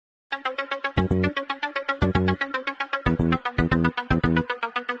No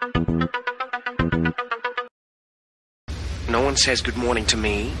one says good morning to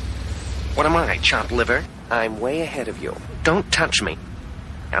me. What am I, chopped liver? I'm way ahead of you. Don't touch me.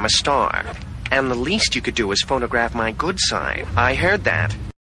 I'm a star. And the least you could do is photograph my good side. I heard that.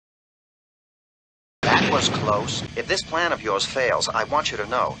 That was close. If this plan of yours fails, I want you to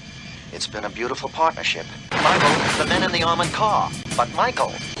know it's been a beautiful partnership. Michael, the men in the armored car. But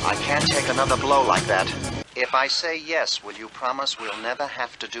Michael, I can't take another blow like that. If I say yes, will you promise we'll never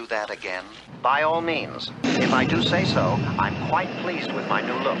have to do that again? By all means. If I do say so, I'm quite pleased with my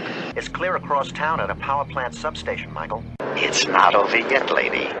new look. It's clear across town at a power plant substation, Michael. It's not over yet,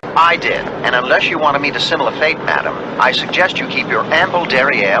 lady. I did, and unless you want to meet a similar fate, madam, I suggest you keep your ample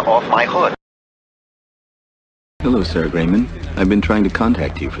derriere off my hood. Hello, Sir Grayman. I've been trying to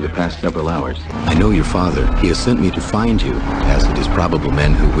contact you for the past several hours. I know your father. He has sent me to find you, as it is probable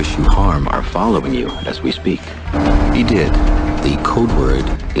men who wish you harm are following you as we speak. He did. The code word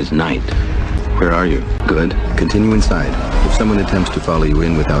is night. Where are you? Good. Continue inside. If someone attempts to follow you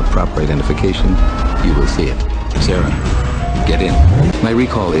in without proper identification, you will see it. Sarah, get in. My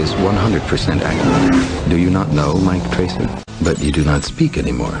recall is 100% accurate. Do you not know Mike Tracer? But you do not speak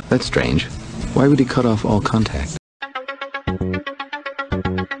anymore. That's strange. Why would he cut off all contact?